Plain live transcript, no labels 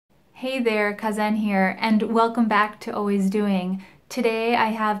Hey there, Kazen here, and welcome back to Always Doing. Today I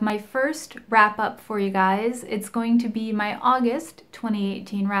have my first wrap-up for you guys. It's going to be my August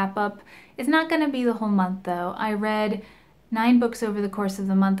 2018 wrap-up. It's not going to be the whole month though. I read 9 books over the course of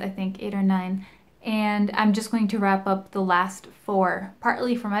the month, I think 8 or 9, and I'm just going to wrap up the last 4,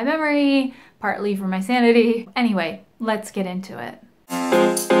 partly for my memory, partly for my sanity. Anyway, let's get into it.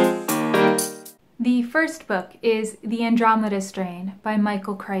 The first book is The Andromeda Strain by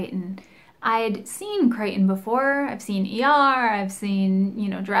Michael Crichton. I'd seen Crichton before. I've seen ER, I've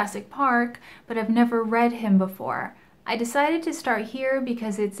seen, Jurassic Park, but I've never read him before. I decided to start here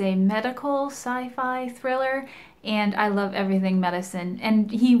because it's a medical sci-fi thriller and I love everything medicine, and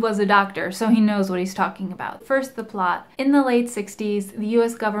he was a doctor, so he knows what he's talking about. First, the plot. In the late 60s, the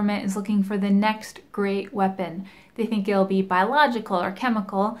US government is looking for the next great weapon. They think it'll be biological or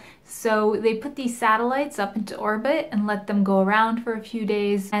chemical, so they put these satellites up into orbit and let them go around for a few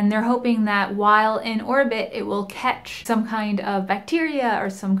days, and they're hoping that while in orbit it will catch some kind of bacteria or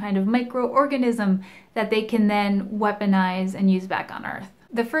some kind of microorganism that they can then weaponize and use back on Earth.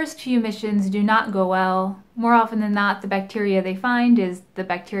 The first few missions do not go well. More often than not, the bacteria they find is the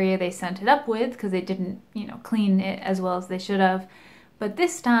bacteria they sent it up with because they didn't, clean it as well as they should have. But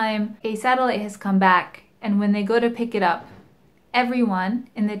this time, a satellite has come back, and when they go to pick it up, everyone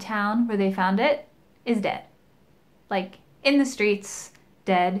in the town where they found it is dead. Like, in the streets,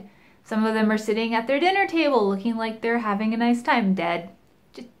 dead. Some of them are sitting at their dinner table looking like they're having a nice time, dead.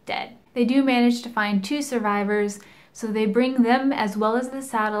 Just dead. They do manage to find 2 survivors, so they bring them as well as the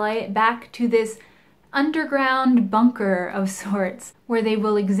satellite back to this underground bunker of sorts where they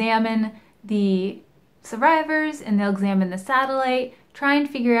will examine the survivors and they'll examine the satellite, try and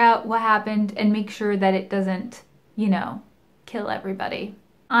figure out what happened and make sure that it doesn't, kill everybody.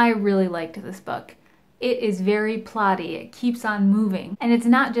 I really liked this book. It is very plotty, it keeps on moving, and it's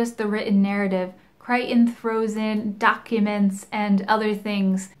not just the written narrative. Crichton throws in documents and other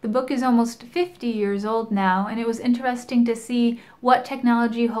things. The book is almost 50 years old now, and it was interesting to see what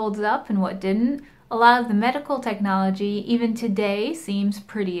technology holds up and what didn't. A lot of the medical technology, even today, seems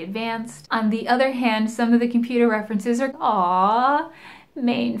pretty advanced. On the other hand, some of the computer references are, "Aww,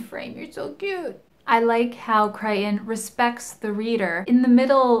 mainframe, you're so cute." I like how Crichton respects the reader. In the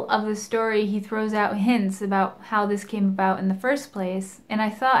middle of the story, he throws out hints about how this came about in the first place, and I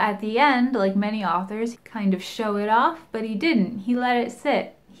thought at the end, like many authors, kind of show it off, but he didn't. He let it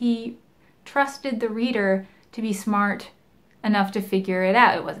sit. He trusted the reader to be smart enough to figure it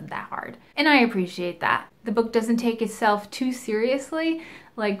out. It wasn't that hard, and I appreciate that. The book doesn't take itself too seriously.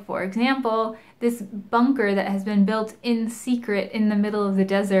 Like, for example, this bunker that has been built in secret in the middle of the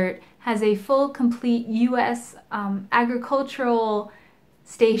desert has a full, complete US agricultural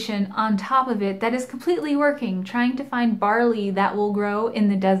station on top of it that is completely working, trying to find barley that will grow in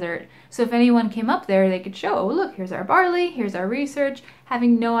the desert. So if anyone came up there, they could show, "Oh, look, here's our barley, here's our research,"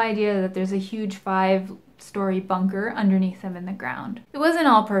 having no idea that there's a huge 5-story bunker underneath them in the ground. It wasn't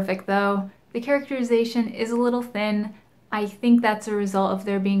all perfect though. The characterization is a little thin. I think that's a result of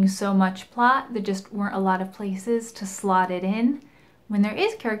there being so much plot. There just weren't a lot of places to slot it in. When there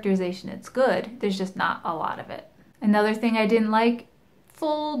is characterization, it's good. There's just not a lot of it. Another thing I didn't like,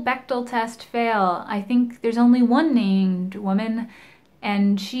 full Bechdel test fail. I think there's only one named woman,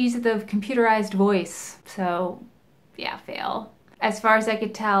 and she's the computerized voice. So yeah, fail. As far as I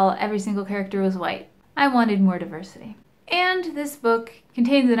could tell, every single character was white. I wanted more diversity. And this book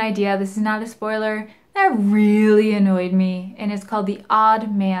contains an idea, this is not a spoiler, that really annoyed me, and it's called the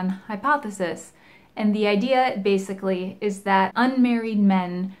odd man hypothesis. And the idea basically is that unmarried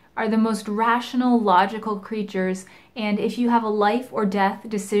men are the most rational, logical creatures, and if you have a life or death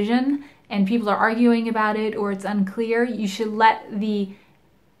decision and people are arguing about it or it's unclear, you should let the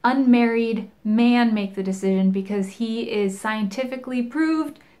unmarried man make the decision because he is scientifically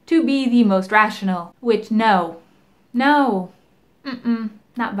proved to be the most rational. Which, no,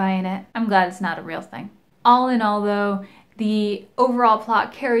 not buying it. I'm glad it's not a real thing. All in all though, the overall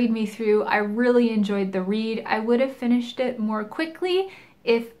plot carried me through. I really enjoyed the read. I would have finished it more quickly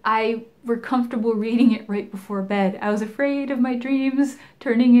if I were comfortable reading it right before bed. I was afraid of my dreams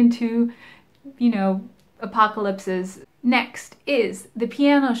turning into, apocalypses. Next is The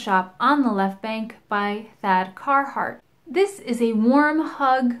Piano Shop on the Left Bank by Thad Carhart. This is a warm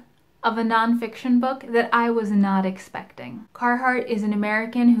hug of a nonfiction book that I was not expecting. Carhart is an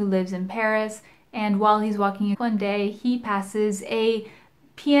American who lives in Paris, and while he's walking one day, he passes a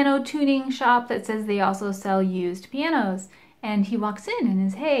piano tuning shop that says they also sell used pianos. And he walks in and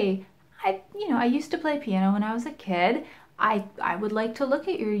is, "Hey, I used to play piano when I was a kid. I would like to look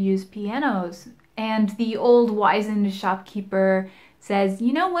at your used pianos." And the old wizened shopkeeper says,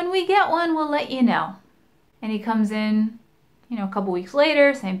 you know, when we get one, we'll let you know. And he comes in, you know, a couple weeks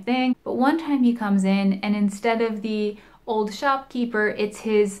later, same thing. But one time he comes in and instead of the old shopkeeper, it's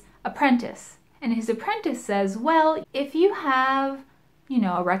his apprentice. And his apprentice says, well, if you have, you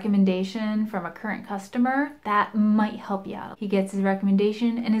know, a recommendation from a current customer, that might help you out. He gets his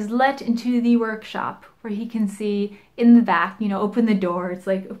recommendation and is let into the workshop where he can see in the back, you know, open the door. It's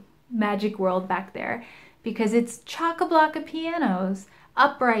like a magic world back there because it's chock-a-block of pianos,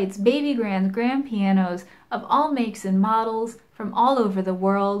 uprights, baby grands, grand pianos of all makes and models from all over the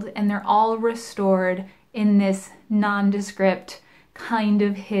world, and they're all restored in this nondescript, kind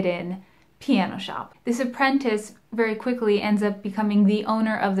of hidden piano shop. This apprentice very quickly ends up becoming the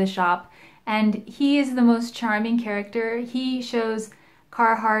owner of the shop, and he is the most charming character. He shows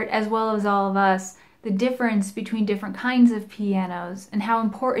Carhart, as well as all of us, the difference between different kinds of pianos and how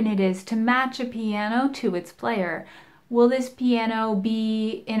important it is to match a piano to its player. Will this piano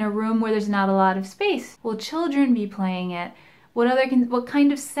be in a room where there's not a lot of space? Will children be playing it? What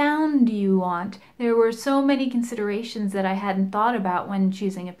kind of sound do you want? There were so many considerations that I hadn't thought about when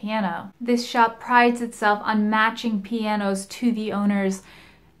choosing a piano. This shop prides itself on matching pianos to the owners,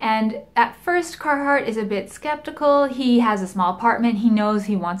 and at first Carhart is a bit skeptical. He has a small apartment, he knows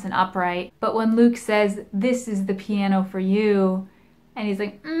he wants an upright, but when Luke says, this is the piano for you, and he's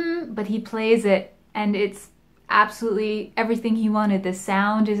like, but he plays it, and it's absolutely everything he wanted. The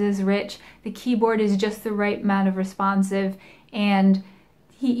sound is as rich, the keyboard is just the right amount of responsive, and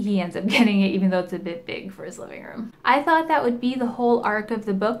he ends up getting it even though it's a bit big for his living room. I thought that would be the whole arc of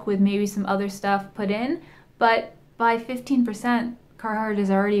the book with maybe some other stuff put in, but by 15%, Carhart has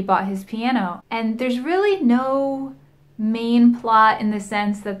already bought his piano. And there's really no main plot in the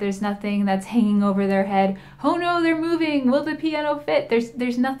sense that there's nothing that's hanging over their head. Oh no, they're moving, will the piano fit?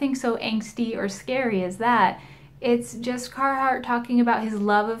 There's nothing so angsty or scary as that. It's just Carhart talking about his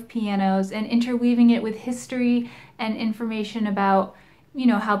love of pianos and interweaving it with history and information about, you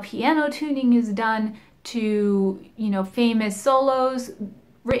know, how piano tuning is done to, you know, famous solos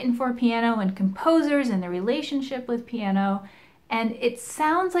written for piano and composers and the relationship with piano. And it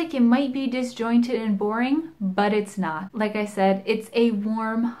sounds like it might be disjointed and boring, but it's not. Like I said, it's a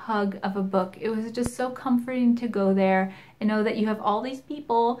warm hug of a book. It was just so comforting to go there and know that you have all these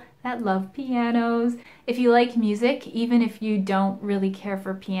people that love pianos. If you like music, even if you don't really care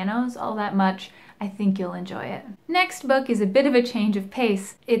for pianos all that much, I think you'll enjoy it. Next book is a bit of a change of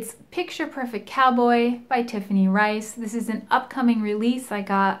pace. It's Picture Perfect Cowboy by Tiffany Rice. This is an upcoming release. I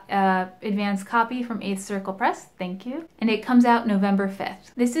got an advanced copy from 8th Circle Press, thank you. And it comes out November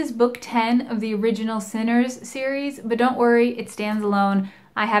 5th. This is book 10 of the Original Sinners series, but don't worry, it stands alone.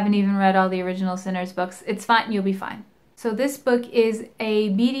 I haven't even read all the Original Sinners books. It's fine, you'll be fine. So this book is a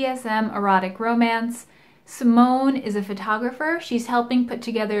BDSM erotic romance. Simone is a photographer. She's helping put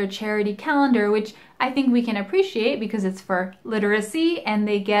together a charity calendar, which I think we can appreciate because it's for literacy, and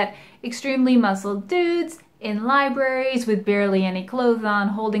they get extremely muscled dudes in libraries with barely any clothes on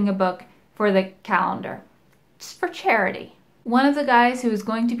holding a book for the calendar. Just for charity. One of the guys who is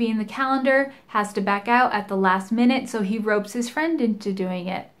going to be in the calendar has to back out at the last minute, so he ropes his friend into doing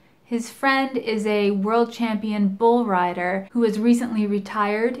it. His friend is a world champion bull rider who has recently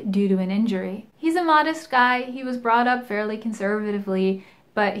retired due to an injury. He's a modest guy, he was brought up fairly conservatively,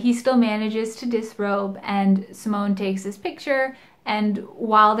 but he still manages to disrobe, and Simone takes his picture, and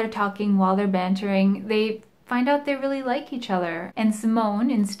while they're talking, while they're bantering, they find out they really like each other. And Simone,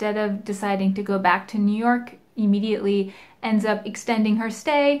 instead of deciding to go back to New York immediately, ends up extending her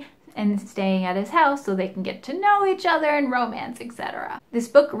stay and staying at his house so they can get to know each other and romance, etc. This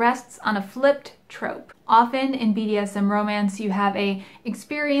book rests on a flipped trope. Often in BDSM romance you have a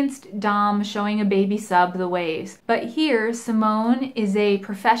experienced dom showing a baby sub the ways, but here Simone is a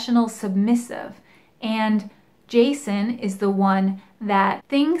professional submissive, and Jason is the one that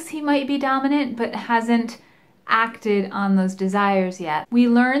thinks he might be dominant but hasn't acted on those desires yet. We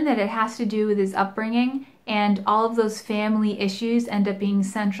learn that it has to do with his upbringing, and all of those family issues end up being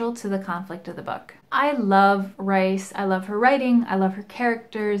central to the conflict of the book. I love Rice, I love her writing, I love her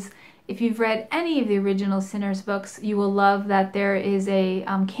characters. If you've read any of the Original Sinners books, you will love that there is a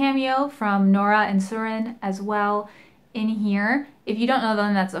cameo from Nora and Surin as well in here. If you don't know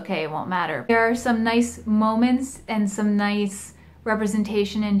them, that's okay, it won't matter. There are some nice moments and some nice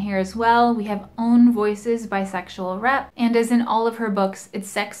representation in here as well. We have own voices bisexual rep, and as in all of her books, it's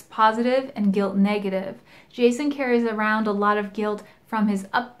sex positive and guilt negative. Jason carries around a lot of guilt from his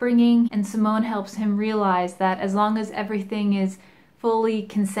upbringing, and Simone helps him realize that as long as everything is fully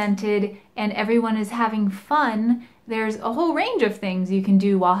consented and everyone is having fun, there's a whole range of things you can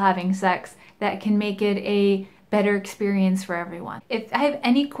do while having sex that can make it a better experience for everyone. If I have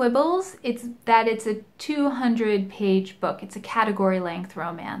any quibbles, it's that it's a 200-page book. It's a category length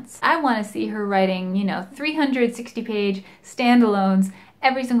romance. I want to see her writing, 360-page standalones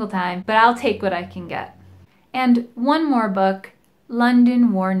every single time, but I'll take what I can get. And one more book,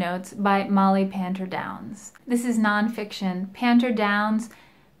 London War Notes by Molly Panter Downs. This is nonfiction. Panter Downs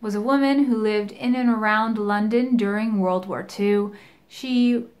was a woman who lived in and around London during World War II.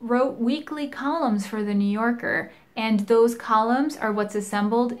 She wrote weekly columns for The New Yorker, and those columns are what's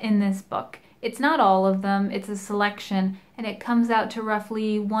assembled in this book. It's not all of them, it's a selection, and it comes out to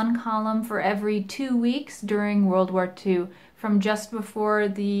roughly one column for every 2 weeks during World War II, from just before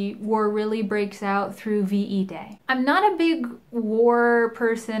the war really breaks out through VE Day. I'm not a big war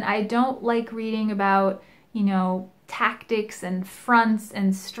person. I don't like reading about, tactics and fronts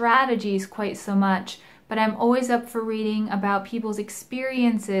and strategies quite so much, but I'm always up for reading about people's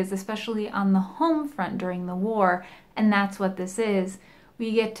experiences, especially on the home front during the war, and that's what this is.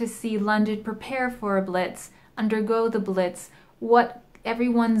 We get to see London prepare for a blitz, undergo the blitz, what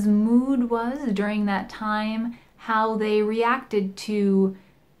everyone's mood was during that time, how they reacted to,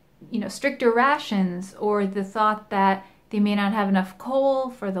 stricter rations or the thought that they may not have enough coal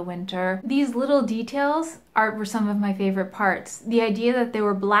for the winter. These little details were some of my favorite parts. The idea that they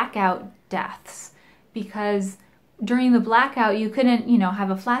were blackout deaths, because during the blackout you couldn't, have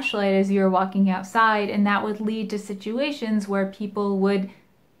a flashlight as you were walking outside, and that would lead to situations where people would,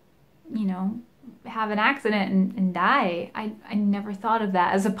 have an accident and die. I never thought of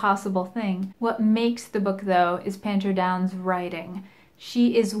that as a possible thing. What makes the book, though, is Panter Downs' writing.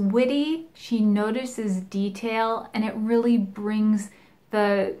 She is witty, she notices detail, and it really brings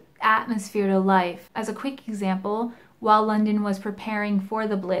the atmosphere to life. As a quick example, while London was preparing for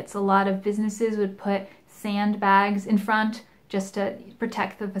the Blitz, a lot of businesses would put sandbags in front just to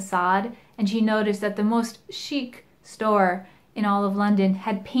protect the facade, and she noticed that the most chic store in all of London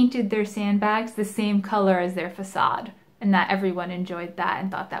had painted their sandbags the same color as their facade, and that everyone enjoyed that and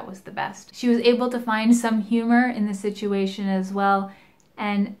thought that was the best. She was able to find some humor in the situation as well,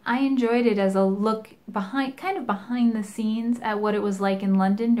 and I enjoyed it as a look kind of behind the scenes at what it was like in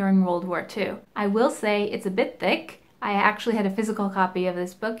London during World War II. I will say it's a bit thick. I actually had a physical copy of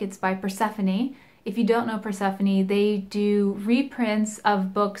this book. It's by Persephone. If you don't know Persephone, they do reprints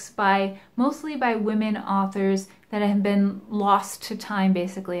of books mostly by women authors that have been lost to time,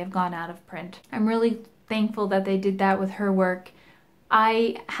 basically, have gone out of print. I'm really thankful that they did that with her work.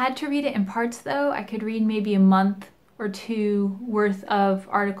 I had to read it in parts, though. I could read maybe a month or two worth of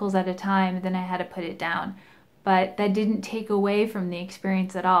articles at a time, and then I had to put it down. But that didn't take away from the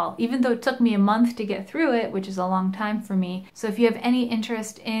experience at all, even though it took me a month to get through it, which is a long time for me. So if you have any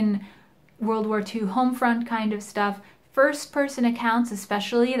interest in World War II home front kind of stuff, first-person accounts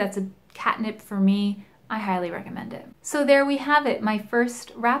especially, that's a catnip for me. I highly recommend it. So there we have it, my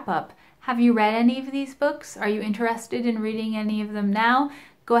first wrap-up. Have you read any of these books? Are you interested in reading any of them now?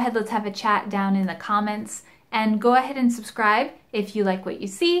 Go ahead, let's have a chat down in the comments. And go ahead and subscribe if you like what you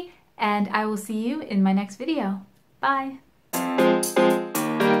see, and I will see you in my next video. Bye!